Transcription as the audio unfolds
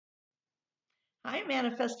Hi,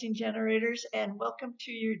 manifesting generators, and welcome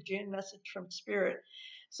to your June message from Spirit.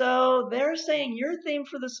 So, they're saying your theme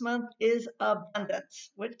for this month is abundance,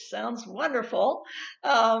 which sounds wonderful.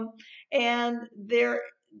 Um, and they're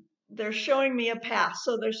showing me a path.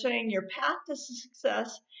 So, they're saying your path to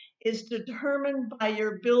success is determined by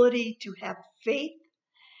your ability to have faith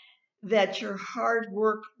that your hard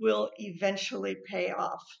work will eventually pay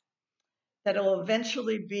off, that it'll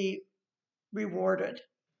eventually be rewarded.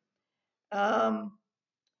 Um,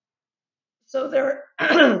 So they're,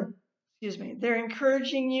 excuse me, they're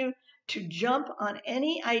encouraging you to jump on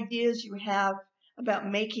any ideas you have about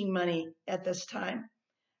making money at this time.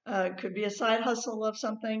 It could be a side hustle of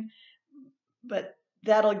something, but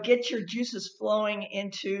that'll get your juices flowing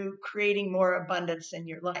into creating more abundance in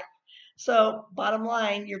your life. So, bottom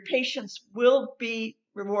line, your patience will be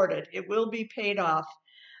rewarded. It will be paid off,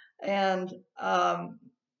 and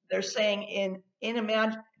they're saying in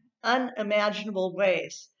unimaginable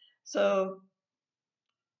ways. So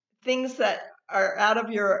things that are out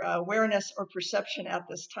of your awareness or perception at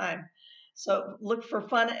this time. So look for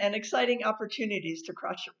fun and exciting opportunities to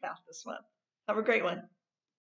cross your path this month. Have a great one.